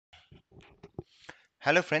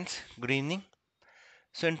Hello friends, good evening.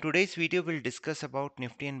 So in today's video we'll discuss about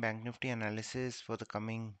Nifty and Bank Nifty analysis for the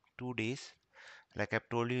coming 2 days. Like I've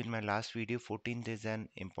told you in my last video, 14th is an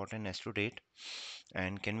important astro date.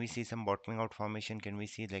 And can we see some bottoming out formation? Can we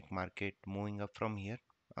see like market moving up from here?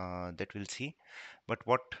 That we'll see. But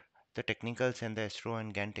what the technicals and the astro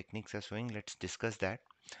and GAN techniques are showing, let's discuss that.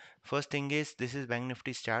 First thing is this is Bank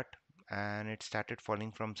Nifty's chart and it started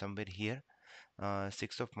falling from somewhere here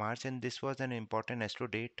 6th of March, and this was an important astro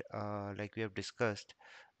date like we have discussed.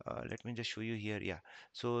 Let me just show you here. Yeah,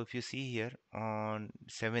 so if you see here on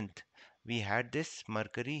 7th, we had this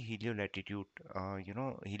Mercury heliolatitude.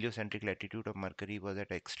 Heliocentric latitude of Mercury was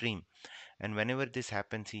at extreme, and whenever this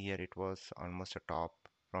happens, see here, it was almost a top.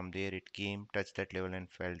 From there, it came, touched that level, and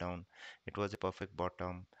fell down. It was a perfect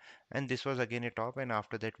bottom, and this was again a top. And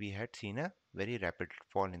after that, we had seen a very rapid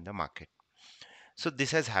fall in the market. So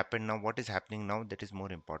this has happened. Now what is happening now, that is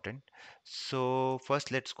more important. So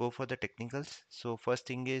first let's go for the technicals. So first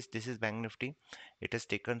thing is this is Bank Nifty. It has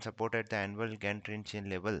taken support at the annual Gantt trend chain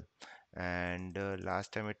level, and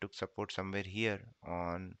last time it took support somewhere here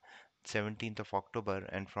on 17th of October,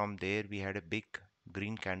 and from there we had a big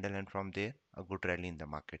green candle, and from there a good rally in the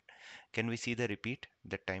market. Can we see the repeat?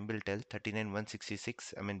 The time will tell.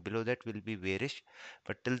 39,166. I mean below that will be bearish,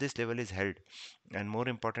 but till this level is held, and more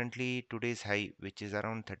importantly today's high, which is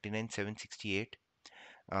around 39,768,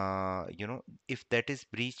 if that is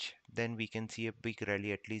breach, then we can see a big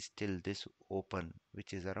rally at least till this open,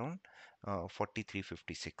 which is around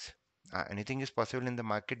 43.56. Anything is possible in the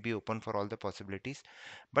market. Be open for all the possibilities,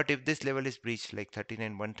 but if this level is breached like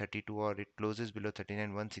 39,132, or it closes below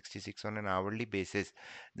 39,166 on an hourly basis,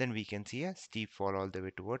 then we can see a steep fall all the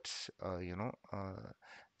way towards the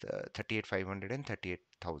 38,500 and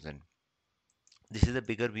 38,000. This is a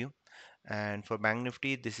bigger view, and for Bank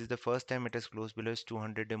Nifty, this is the first time it has closed below its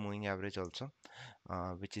 200-day moving average also,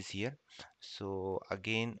 which is here. So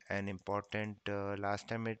again, an important, last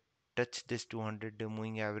time it touched this 200-day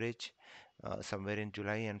moving average somewhere in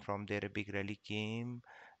July, and from there a big rally came.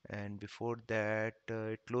 And before that,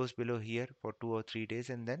 it closed below here for 2 or 3 days,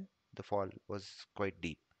 and then the fall was quite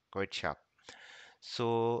deep, quite sharp.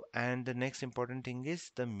 So, and the next important thing is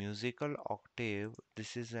the musical octave.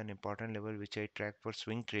 This is an important level which I track for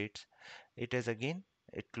swing trades. It has again,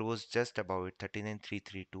 it closed just above it.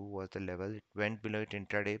 39,332 was the level. It went below it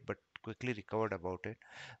intraday, but quickly recovered about it.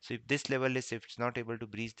 So if this level is, if it's not able to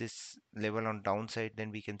breach this level on downside,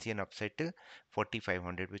 then we can see an upside till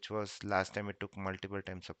 4,500, which was last time it took multiple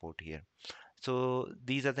times support here. So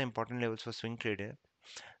these are the important levels for swing trader.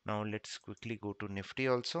 Now let's quickly go to Nifty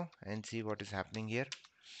also and see what is happening here.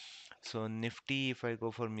 So Nifty, if I go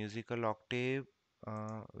for musical octave,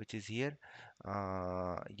 which is here,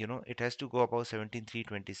 it has to go above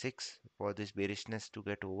 17,326 for this bearishness to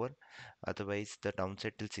get over. Otherwise, the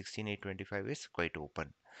downside till 16,825 is quite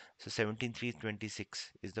open. So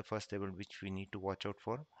 17,326 is the first level which we need to watch out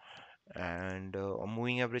for. And on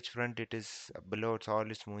moving average front, it is below it's all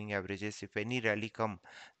its moving averages. If any rally come,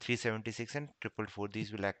 376 and 444,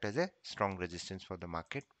 these will act as a strong resistance for the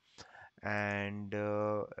market. And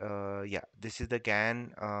yeah, this is the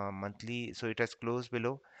GAN monthly, so it has closed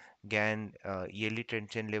below GAN yearly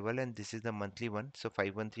trend chain level, and this is the monthly one. So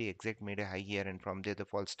 513 exact made a high here, and from there the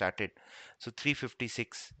fall started. So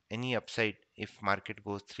 356, any upside, if market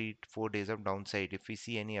goes 3 4 days of downside, if we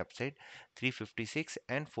see any upside, 356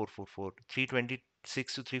 and 444,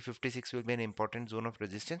 326 to 356 will be an important zone of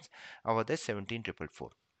resistance. Over the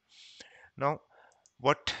 17,444. Now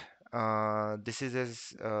what this is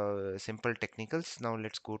as simple technicals. Now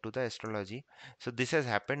let's go to the astrology. So this has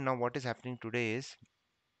happened. Now what is happening today is,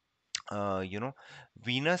 uh, you know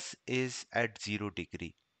Venus is at 0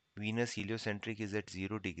 degree. Venus heliocentric is at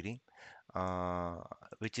 0 degree, uh,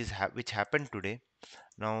 which happened today.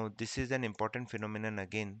 Now this is an important phenomenon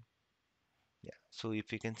again. Yeah, so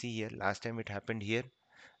if you can see here, last time it happened here,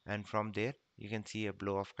 and from there you can see a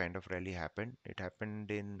blow off kind of rally happened. It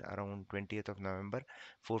happened in around 20th of November,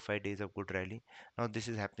 4 5 days of good rally. Now this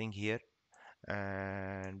is happening here,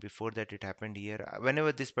 and before that it happened here.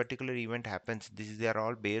 Whenever this particular event happens, they are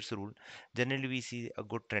all bears rule. Generally we see a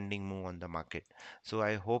good trending move on the market. So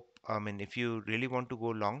I hope, I mean, if you really want to go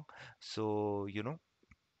long, so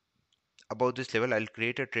about this level, I'll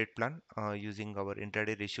create a trade plan using our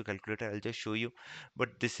intraday ratio calculator. I'll just show you,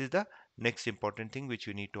 but this is the next important thing which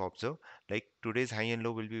you need to observe. Like today's high and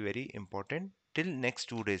low will be very important till next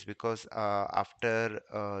 2 days, because after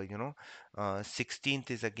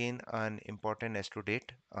 16th is again an important astro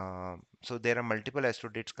date. So there are multiple astro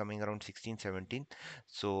dates coming around 16 17.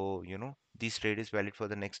 So this trade is valid for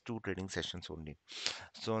the next two trading sessions only.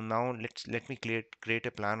 So now let me create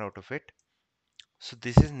a plan out of it. So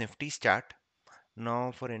this is Nifty start.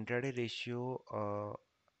 Now for intraday ratio,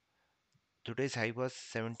 today's high was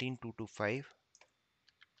 17,225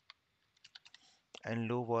 and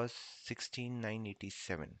low was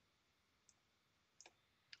 16,987.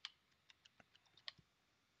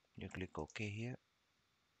 You click OK here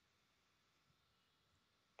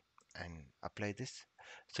and apply this.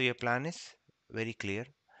 So your plan is very clear.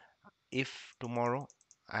 If tomorrow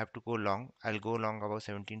I have to go long, I'll go long about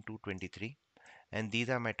 17,223, and these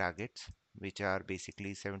are my targets, which are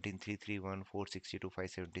basically 17,331, 462,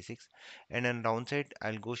 576, and on downside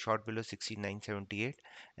I'll go short below 69.78,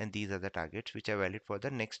 and these are the targets which are valid for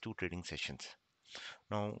the next two trading sessions.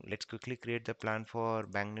 Now let's quickly create the plan for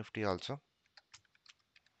Bank Nifty also.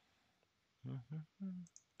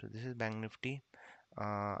 So this is Bank Nifty.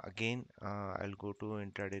 Again, I'll go to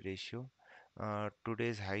intraday ratio.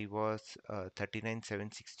 Today's high was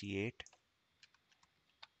 39,768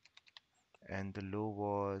 and the low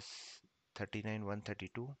was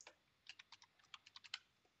 39,132.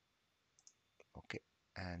 Okay,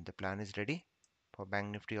 and the plan is ready for Bank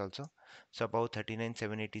Nifty also. So about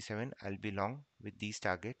 39,787 I'll be long with these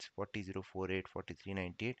targets, 40,048,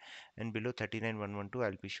 43,98, and below 39,112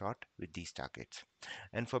 I'll be short with these targets.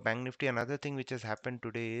 And for Bank Nifty, another thing which has happened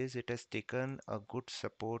today is it has taken a good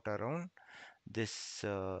support around this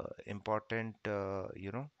important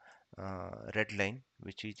red line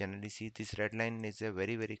which we generally see. This red line is a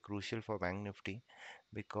very crucial for Bank Nifty,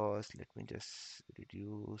 because let me just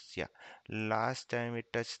reduce. Yeah, last time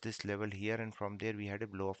it touched this level here, and from there we had a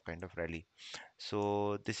blow off kind of rally.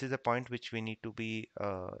 So this is a point which we need to be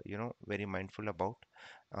very mindful about,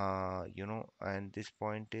 and this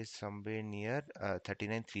point is somewhere near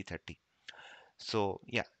 39,330. So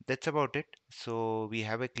yeah, that's about it. So we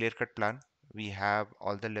have a clear-cut plan. We have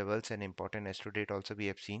all the levels and important astro date also we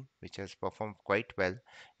have seen, which has performed quite well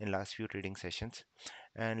in last few trading sessions.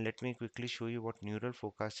 And let me quickly show you what neural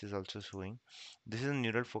forecast is also showing. This is a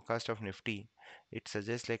neural forecast of Nifty. It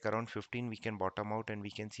suggests like around 15 we can bottom out and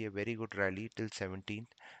we can see a very good rally till 17th,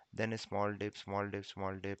 then a small dip, small dip,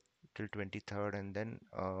 small dip till 23rd, and then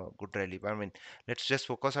good rally. But I mean, let's just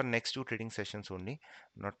focus on next two trading sessions only,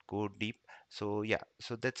 not go deep. So yeah,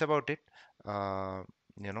 so that's about it. uh,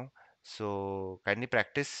 you know so kindly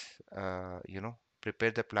practice, prepare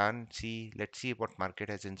the plan, see, let's see what market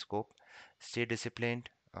has in scope. Stay disciplined.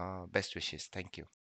 Best wishes. Thank you.